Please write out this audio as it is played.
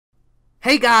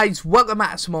Hey guys, welcome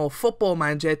back to some more Football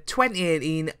Manager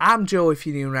 2018. I'm Joe if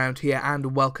you're new around here,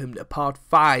 and welcome to part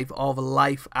 5 of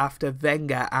Life After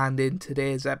Wenger. And in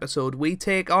today's episode we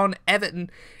take on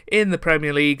Everton in the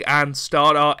Premier League and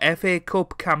start our FA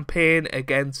Cup campaign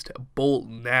against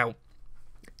Bolton. Now,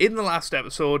 in the last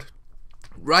episode,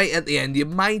 right at the end, you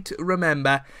might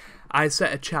remember I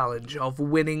set a challenge of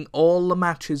winning all the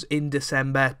matches in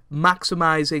December,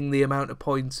 maximising the amount of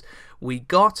points we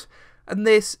got. And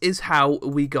this is how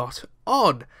we got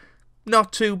on.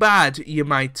 Not too bad, you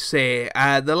might say.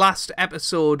 The last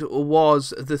episode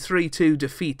was the 3-2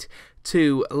 defeat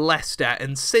to Leicester,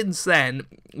 and since then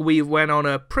we went on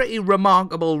a pretty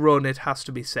remarkable run, it has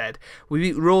to be said. We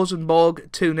beat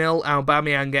Rosenborg 2-0,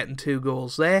 Aubameyang getting 2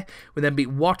 goals there. We then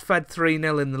beat Watford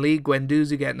 3-0 in the league,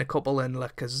 Guendouzi getting a couple and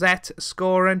Lacazette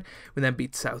scoring. We then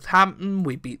beat Southampton,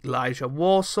 we beat Legia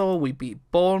Warsaw, we beat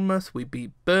Bournemouth, we beat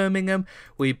Birmingham,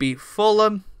 we beat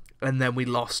Fulham, and then we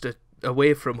lost it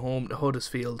away from home to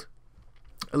Huddersfield.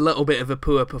 A little bit of a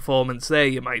poor performance there,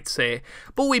 you might say.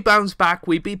 But we bounced back.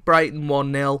 We beat Brighton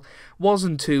 1-0.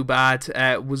 Wasn't too bad.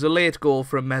 It was a late goal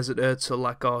from Mesut Ozil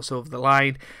that got us over the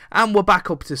line. And we're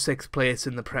back up to 6th place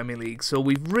in the Premier League. So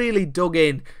we've really dug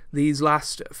in these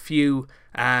last few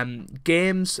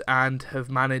games and have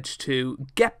managed to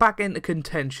get back into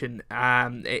contention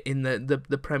in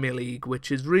the Premier League,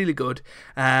 which is really good.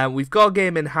 We've got a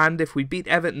game in hand. If we beat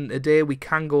Everton today, we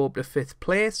can go up to 5th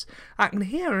place. I can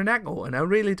hear an echo and I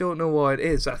really don't know what it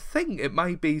is. I think it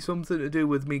might be something to do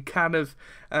with me can of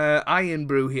iron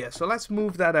brew here. So let's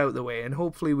move that out of the way and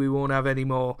hopefully we won't have any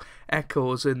more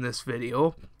echoes in this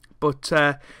video. But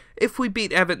if we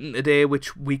beat Everton today,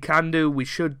 which we can do, we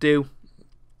should do,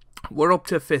 we're up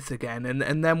to 5th again,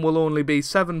 and then we'll only be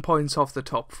 7 points off the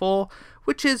top 4,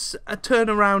 which is a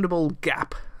turnaroundable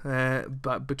gap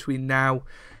between now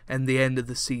and the end of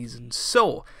the season.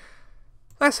 So,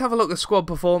 let's have a look at squad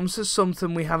performances,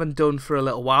 something we haven't done for a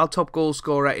little while. Top goal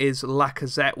scorer is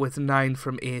Lacazette with 9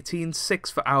 from 18, 6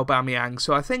 for Aubameyang.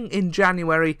 So I think in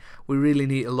January we really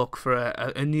need to look for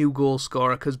a new goal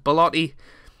scorer, because Belotti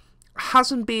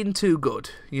hasn't been too good,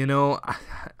 you know.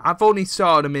 I've only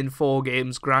started him in 4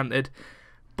 games, granted,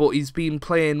 but he's been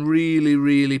playing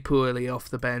really poorly off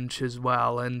the bench as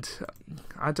well, and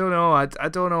I don't know, I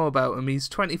don't know about him. He's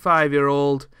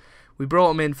 25-year-old. We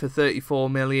brought him in for 34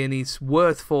 million. He's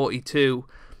worth 42.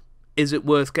 Is it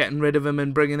worth getting rid of him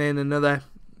and bringing in another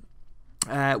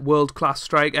world-class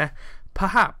striker?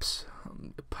 Perhaps.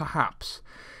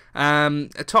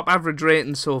 A top average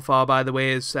rating so far, by the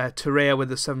way, is Torreira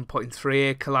with a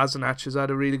 7.38. Kolasinac has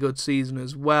had a really good season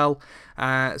as well.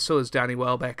 So has Danny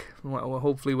Welbeck. Well,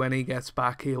 hopefully when he gets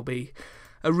back, he'll be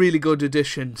a really good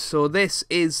addition. So this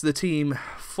is the team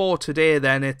for today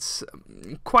then. It's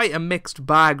quite a mixed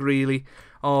bag, really,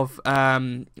 of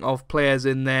players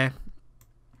in there.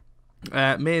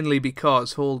 Mainly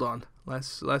because, hold on,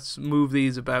 let's move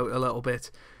these about a little bit.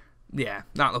 Yeah,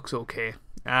 that looks okay.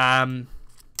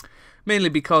 Mainly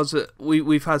because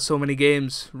we've had so many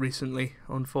games recently,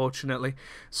 unfortunately.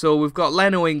 So we've got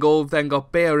Leno in goal, we've then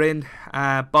got Bellerin,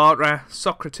 Bartra,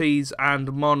 Socrates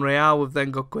and Monreal. We've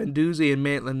then got Guendouzi and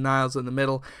Maitland-Niles in the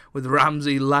middle, with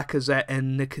Ramsey, Lacazette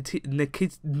and Nikita,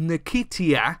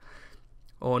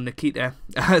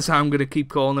 as I'm going to keep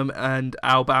calling him, and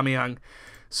Aubameyang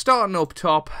starting up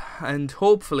top, and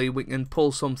hopefully we can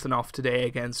pull something off today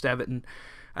against Everton.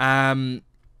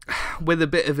 With a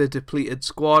bit of a depleted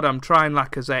squad, I'm trying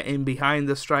Lacazette in behind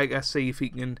the striker, see if he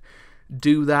can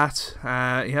do that.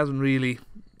 He hasn't really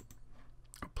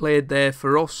played there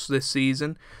for us this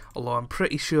season, although I'm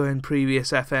pretty sure in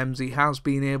previous FMs he has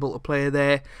been able to play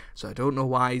there, so I don't know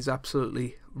why he's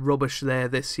absolutely rubbish there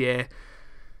this year.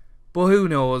 But who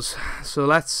knows? So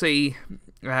let's see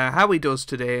how he does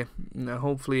today.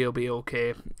 Hopefully he'll be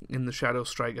okay in the shadow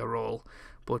striker role.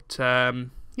 But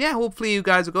yeah, hopefully you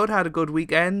guys are good, had a good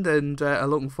weekend, and are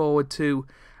looking forward to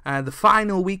the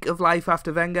final week of Life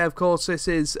After Wenger. Of course, this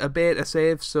is a beta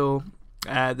save, so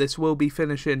this will be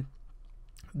finishing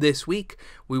this week.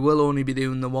 We will only be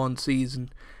doing the 1 season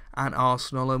at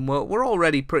Arsenal, and we're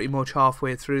already pretty much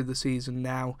halfway through the season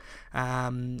now,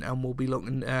 and we'll be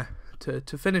looking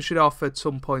to finish it off at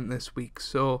some point this week.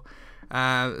 So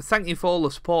thank you for all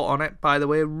the support on it, by the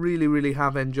way. Really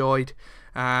have enjoyed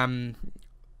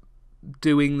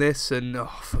doing this, and oh,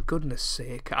 for goodness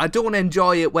sake, I don't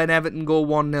enjoy it when Everton go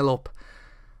 1-0 up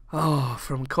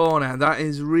from corner. That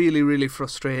is really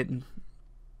frustrating.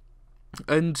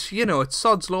 And you know, it's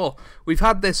sod's law. We've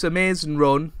had this amazing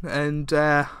run and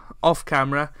off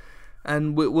camera,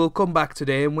 and we'll come back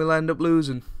today and we'll end up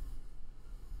losing.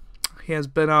 Here's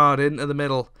Bernard into the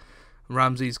middle.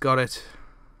 Ramsey's got it.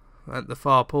 at the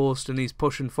far post, and he's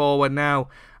pushing forward now.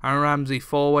 Aaron Ramsey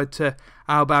forward to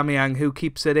Aubameyang, who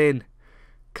keeps it in.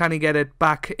 Can he get it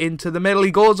back into the middle?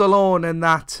 He goes alone, and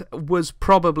that was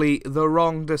probably the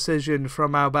wrong decision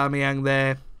from Aubameyang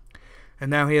there. And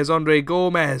now he has Andre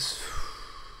Gomez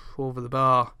over the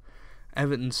bar.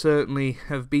 Everton certainly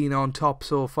have been on top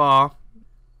so far.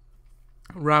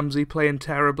 Ramsey playing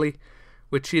terribly,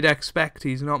 which you'd expect.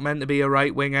 He's not meant to be a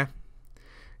right winger.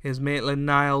 Here's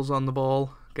Maitland-Niles on the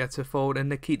ball. Gets it forward to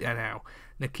Nikita now.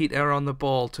 Nikita on the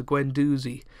ball to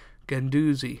Guendouzi.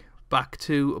 Guendouzi back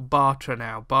to Bartra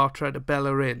now. Bartra to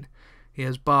Bellerin.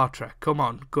 Here's Bartra. Come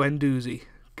on, Guendouzi.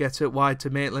 Gets it wide to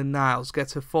Maitland-Niles.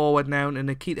 Gets it forward now to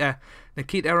Nikita.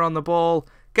 Nikita on the ball.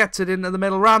 Gets it into the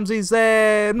middle. Ramsey's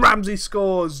there. And Ramsey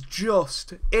scores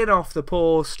just in off the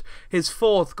post. His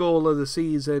 4th goal of the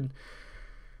season.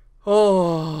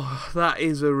 Oh, that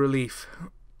is a relief.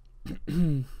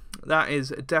 That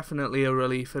is definitely a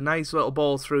relief. A nice little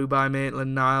ball through by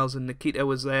Maitland-Niles, and Nikita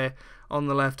was there on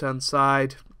the left-hand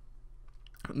side.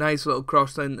 Nice little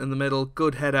cross in the middle.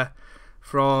 Good header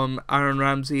from Aaron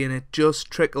Ramsey, and it just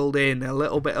trickled in. A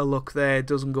little bit of luck there.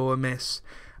 Doesn't go amiss,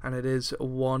 and it is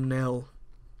 1-0.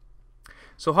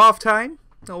 So half-time.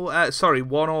 Oh, sorry,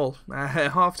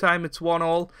 1-1. Half-time, it's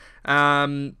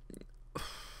 1-1.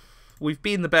 We've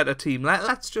been the better team.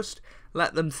 Let's just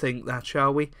let them think that,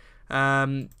 shall we?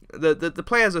 The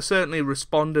players are certainly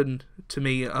responding to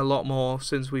me a lot more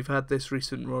since we've had this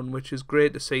recent run, which is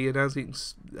great to see. And as you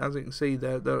can see,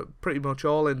 they're pretty much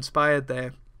all inspired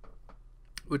there,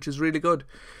 which is really good.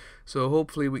 So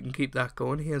hopefully we can keep that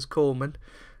going. Here's Coleman,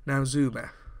 now Zuma.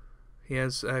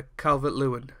 Here's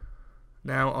Calvert-Lewin,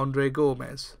 now Andre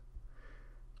Gomez,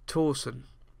 Tosin.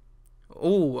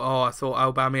 Oh, I thought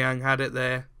Aubameyang had it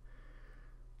there.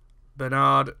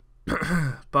 Bernard,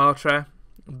 Bartra.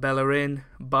 Bellerin,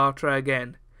 Bartra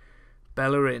again.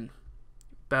 Bellerin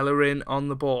on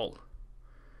the ball.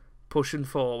 Pushing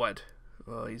forward.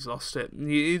 Oh, he's lost it.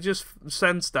 You just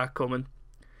sensed that coming.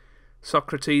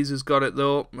 Socrates has got it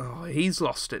though. Oh, he's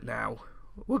lost it now.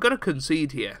 We're going to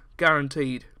concede here.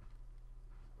 Guaranteed.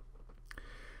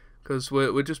 Because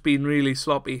we're just being really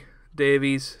sloppy.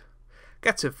 Davies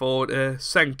gets it forward.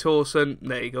 Tosin.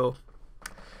 There you go.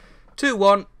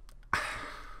 2-1.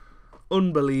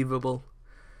 Unbelievable.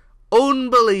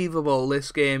 Unbelievable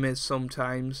this game is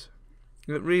sometimes.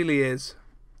 It really is.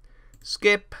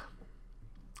 Skip.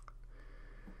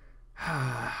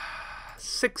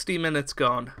 60 minutes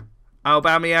gone.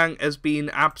 Aubameyang has been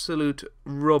absolute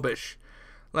rubbish.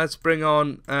 Let's bring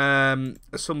on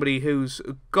somebody who's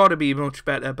got to be much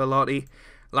better. Belotti.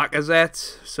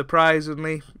 Lacazette,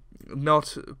 surprisingly,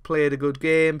 not played a good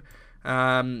game.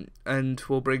 And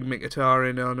we'll bring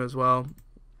Mkhitaryan on as well.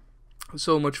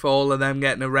 So much for all of them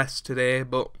getting a rest today,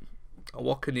 but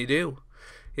what can you do?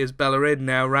 Here's Bellerin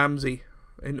now. Ramsey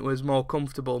into his more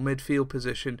comfortable midfield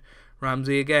position.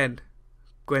 Ramsey again.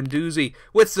 Guendouzi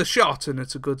with the shot, and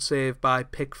it's a good save by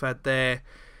Pickford there.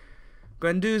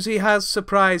 Guendouzi has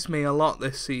surprised me a lot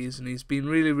this season. He's been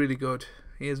really, really good.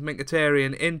 Here's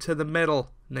Mkhitaryan into the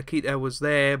middle. Nikita was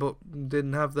there, but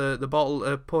didn't have the bottle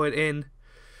to put it in,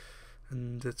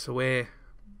 and it's away.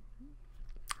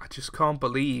 I just can't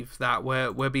believe that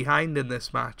we're behind in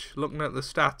this match. Looking at the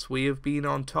stats, we have been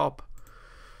on top.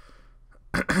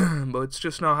 But it's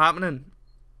just not happening.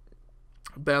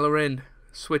 Bellerin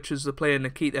switches the play.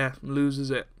 Nikita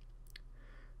loses it.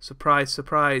 Surprise,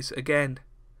 surprise, again.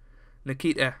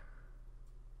 Nikita.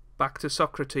 Back to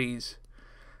Socrates.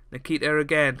 Nikita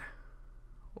again.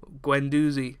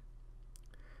 Guendouzi.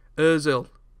 Ozil.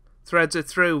 Threads it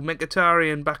through.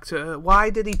 Mkhitaryan back to... Why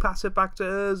did he pass it back to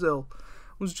Ozil?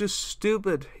 Was just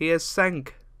stupid. He has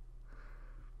sank.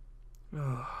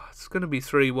 Oh, it's going to be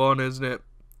 3-1, isn't it?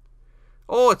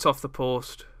 Oh, it's off the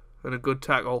post. And a good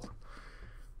tackle.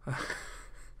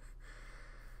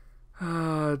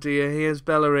 Oh dear. Here's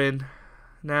Bellerin.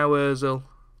 Now Ozil.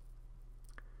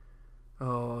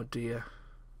 Oh dear.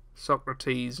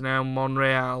 Socrates. Now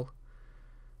Monreal.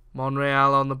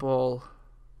 Monreal on the ball.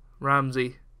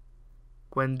 Ramsey.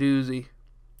 Guendouzi.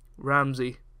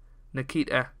 Ramsey.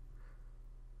 Nikita.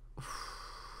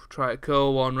 Try to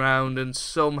curl one round, and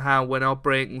somehow we're not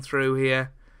breaking through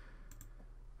here.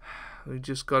 We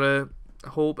just gotta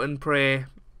hope and pray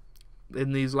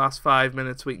in these last 5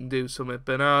 minutes we can do something.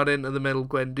 Bernard into the middle.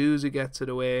 Guendouzi gets it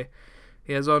away.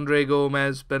 Here's Andre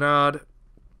Gomez. Bernard.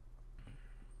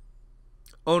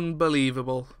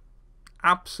 Unbelievable.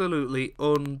 Absolutely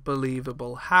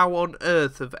unbelievable. How on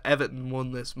earth have Everton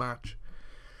won this match?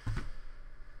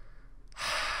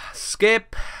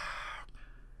 Skip.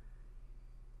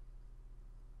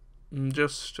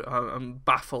 I'm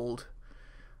baffled.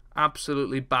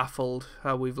 Absolutely baffled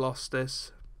how we've lost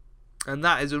this. And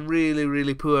that is a really,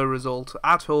 really poor result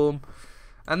at home.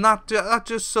 And that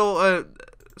just sort of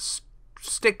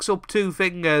sticks up two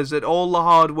fingers at all the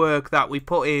hard work that we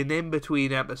put in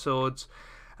between episodes.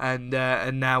 And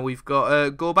now we've got to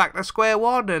go back to square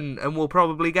one, and we'll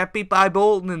probably get beat by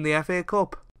Bolton in the FA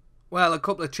Cup. Well, a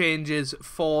couple of changes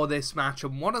for this match,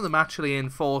 and one of them actually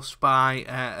enforced by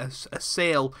a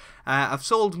sale. I've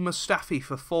sold Mustafi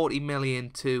for 40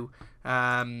 million to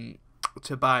Bayern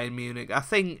Munich. I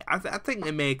think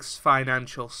it makes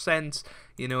financial sense.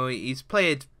 You know, he's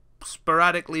played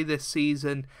sporadically this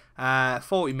season.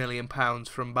 £40 million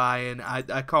from Bayern.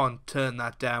 I can't turn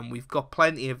that down. We've got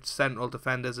plenty of central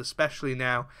defenders, especially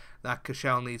now that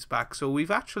Koscielny's back. So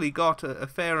we've actually got a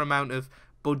fair amount of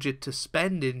budget to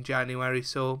spend in January.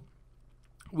 So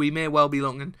we may well be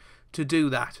looking to do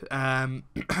that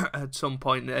at some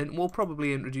point, and we'll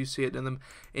probably introduce it to them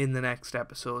in the next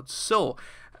episode. So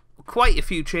quite a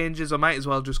few changes. I might as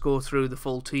well just go through the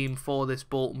full team for this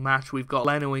Bolton match. We've got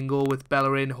Leno in goal with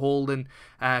Bellerin, Holden,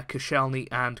 Koscielny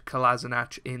and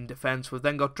Kolasinac in defence. We've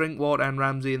then got Drinkwater and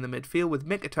Ramsey in the midfield with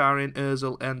Mkhitaryan,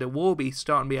 Ozil and Iwobi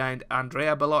starting behind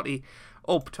Andrea Belotti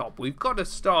up top. We've got to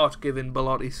start giving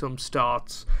Belotti some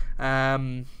starts.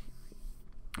 And,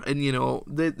 you know,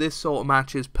 this sort of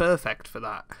match is perfect for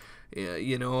that.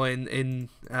 You know, in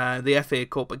the FA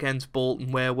Cup against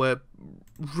Bolton, where we're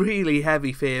really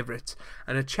heavy favourites,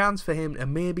 and a chance for him to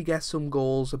maybe get some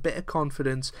goals, a bit of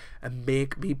confidence, and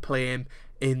make me play him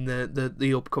in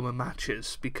the upcoming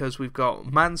matches, because we've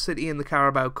got Man City in the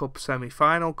Carabao Cup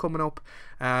semi-final coming up,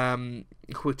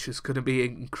 which is going to be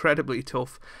incredibly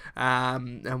tough,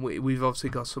 and we've obviously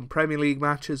got some Premier League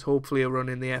matches, hopefully a run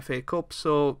in the FA Cup,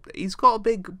 so he's got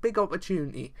a big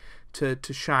opportunity to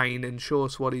shine and show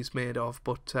us what he's made of,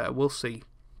 but we'll see.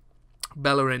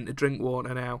 Bellerin to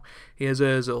Drinkwater now. Here's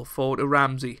Ozil forward to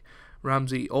Ramsey.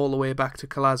 Ramsey all the way back to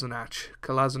Kolasinac.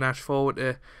 Kolasinac forward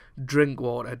to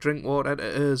Drinkwater. Drinkwater to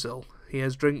Ozil.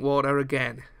 Here's Drinkwater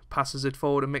again. Passes it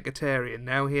forward to Mkhitaryan.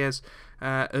 Now here's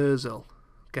Ozil.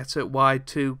 Gets it wide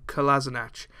to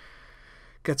Kolasinac.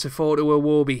 Gets it forward to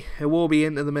Iwobi. Iwobi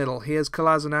into the middle. Here's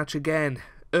Kolasinac again.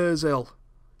 Ozil.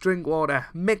 Drinkwater.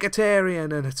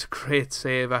 Mkhitaryan. And it's a great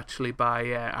save actually by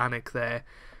Anik there.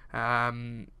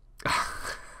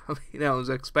 I mean, I was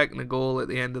expecting a goal at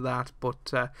the end of that,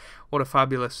 but what a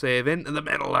fabulous save into the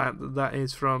middle that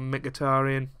is from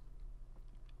Mkhitaryan.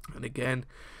 And again,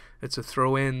 it's a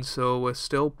throw-in, so we're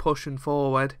still pushing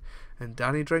forward. And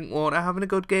Danny Drinkwater having a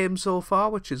good game so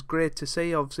far, which is great to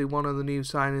see. Obviously, one of the new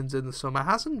signings in the summer.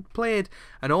 Hasn't played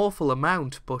an awful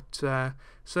amount, but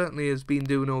certainly has been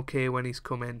doing okay when he's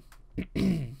come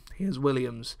in. Here's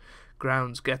Williams.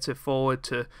 Grounds gets it forward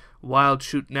to Wild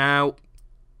Shoot now.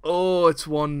 Oh, it's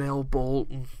 1-0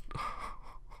 Bolton.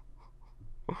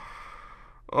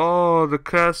 Oh, the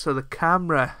curse of the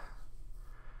camera.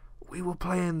 We were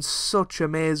playing such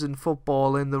amazing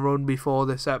football in the run before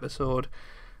this episode.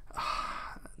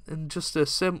 And just a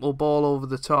simple ball over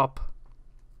the top.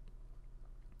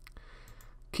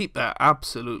 Keeper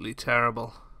absolutely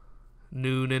terrible.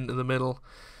 Noon into the middle.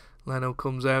 Leno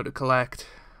comes out to collect.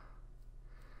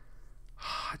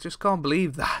 I just can't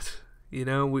believe that. You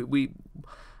know, we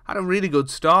had a really good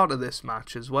start of this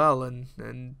match as well,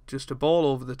 and just a ball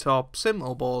over the top,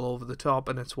 simple ball over the top,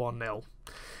 and it's 1-0.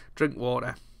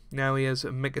 Drinkwater. Now he has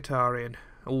Mkhitaryan.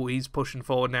 Oh, he's pushing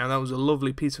forward now. That was a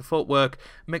lovely piece of footwork.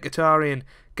 Mkhitaryan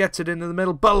gets it into the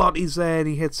middle. Belotti's there, and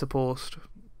he hits the post.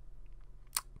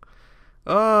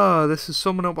 Oh, this is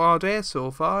summing up our day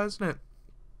so far, isn't it?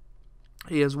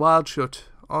 He has Wildshut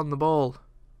on the ball.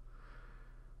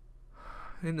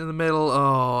 Into the middle.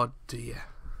 Oh, dear.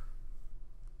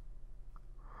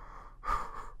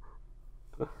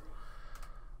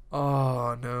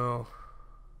 Oh, no.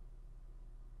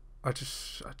 I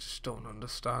just don't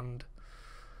understand.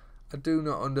 I do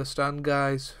not understand,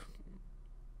 guys.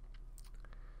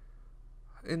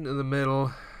 Into the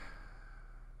middle.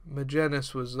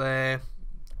 Magennis was there.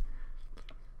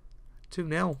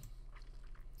 2-0.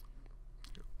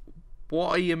 What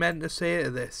are you meant to say to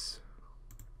this?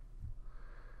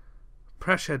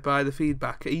 Pressured by the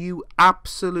feedback. Are you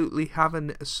absolutely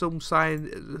having some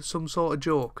sort of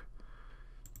joke?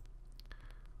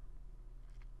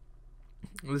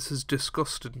 This is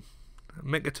disgusting.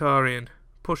 Mkhitaryan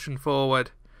pushing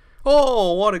forward.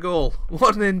 Oh, what a goal.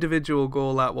 What an individual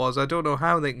goal that was. I don't know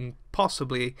how they can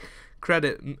possibly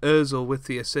credit Ozil with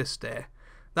the assist there.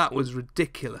 That was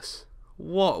ridiculous.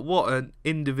 What an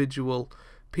individual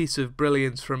piece of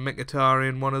brilliance from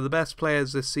Mkhitaryan. One of the best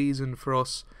players this season for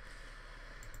us.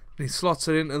 He slots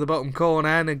it into the bottom corner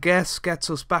and I guess gets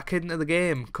us back into the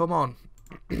game. Come on.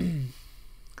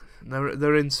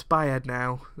 They're inspired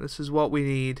now. This is what we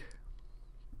need.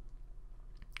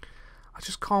 I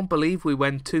just can't believe we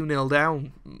went 2-0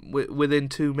 down within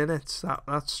 2 minutes.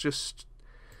 That's just...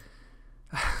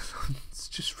 it's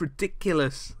just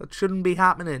ridiculous. That shouldn't be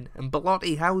happening. And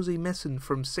Belotti, how's he missing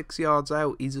from 6 yards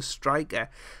out? He's a striker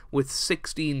with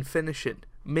 16 finishing.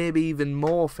 Maybe even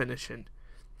more finishing.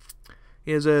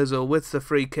 Here's Ozil with the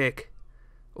free kick.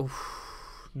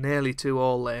 Oof, nearly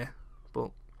 2-2 there.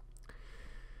 But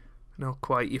not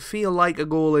quite. You feel like a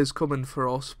goal is coming for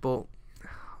us, but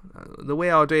the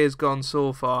way our day has gone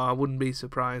so far, I wouldn't be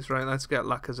surprised. Right, let's get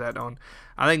Lacazette on.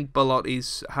 I think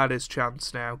Belotti's had his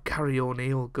chance now. Gary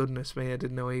O'Neill, goodness me, I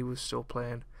didn't know he was still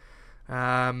playing.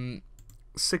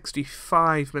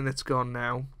 65 minutes gone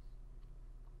now.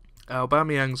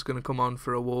 Aubameyang's going to come on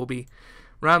for Iwobi.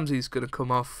 Ramsey's going to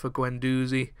come off for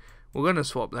Guendouzi. We're going to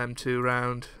swap them two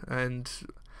round, and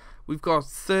we've got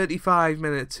 35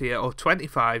 minutes here, or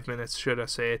 25 minutes should I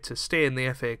say, to stay in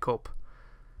the FA Cup.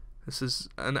 This is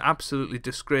an absolutely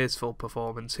disgraceful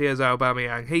performance. Here's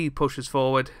Aubameyang. He pushes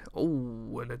forward.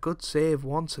 Oh, and a good save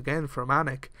once again from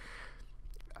Anik.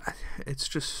 It's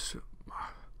just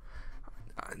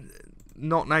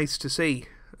not nice to see.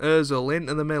 Ozil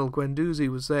into the middle. Guendouzi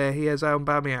was there. Here's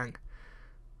Aubameyang.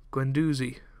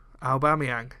 Guendouzi.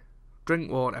 Aubameyang.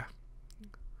 Drinkwater.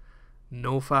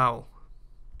 No foul.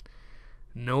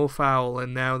 No foul.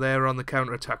 And now they're on the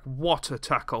counter-attack. What a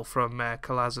tackle from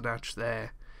Kolasinac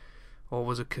there. Or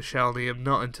was it Koscielny? I'm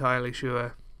not entirely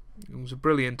sure. It was a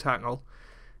brilliant tackle.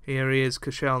 Here he is,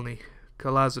 Koscielny.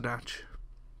 Kolasinac.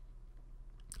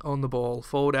 On the ball.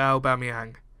 Forward to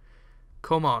Aubameyang.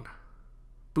 Come on.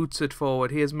 Boots it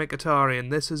forward. Here's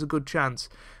Mkhitaryan. This is a good chance.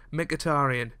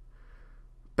 Mkhitaryan.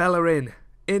 Bellerin.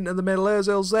 Into the middle.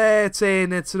 Ozil's there. It's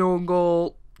in. It's an own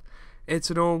goal.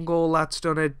 It's an own goal that's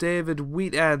done it. David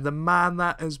Wheater, the man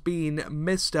that has been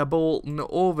Mr. Bolton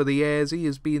over the years. He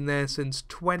has been there since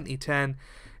 2010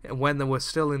 when they were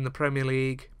still in the Premier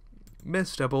League.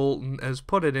 Mr. Bolton has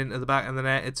put it into the back of the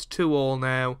net. It's 2-2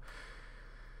 now.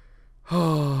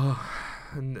 Oh,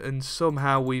 and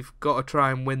somehow we've got to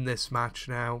try and win this match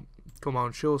now. Come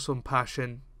on, show some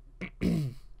passion.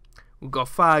 We've got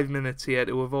 5 minutes here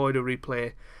to avoid a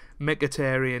replay.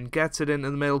 Mkhitaryan gets it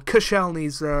into the middle.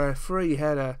 Koscielny's free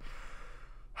header.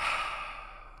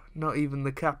 Not even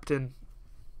the captain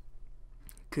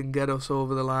can get us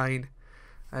over the line.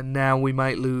 And now we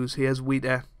might lose. Here's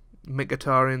Wheater.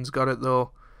 Mkhitaryan's got it though.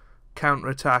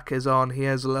 Counter-attack is on.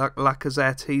 Here's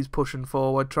Lacazette. He's pushing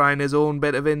forward, trying his own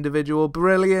bit of individual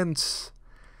brilliance.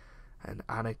 And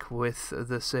Anik with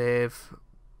the save.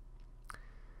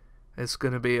 It's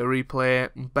going to be a replay.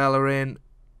 Bellerin.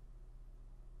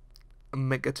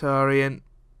 Mkhitaryan.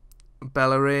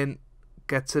 Bellerin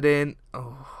gets it in.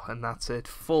 Oh, and that's it.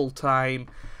 Full time.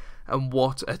 And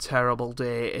what a terrible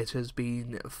day it has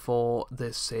been for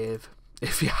this save.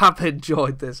 If you have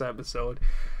enjoyed this episode,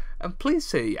 and please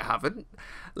say you haven't,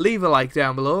 leave a like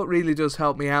down below. It really does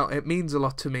help me out. It means a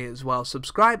lot to me as well.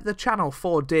 Subscribe to the channel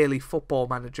for daily Football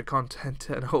Manager content,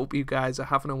 and I hope you guys are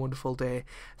having a wonderful day.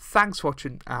 Thanks for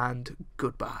watching, and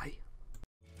goodbye.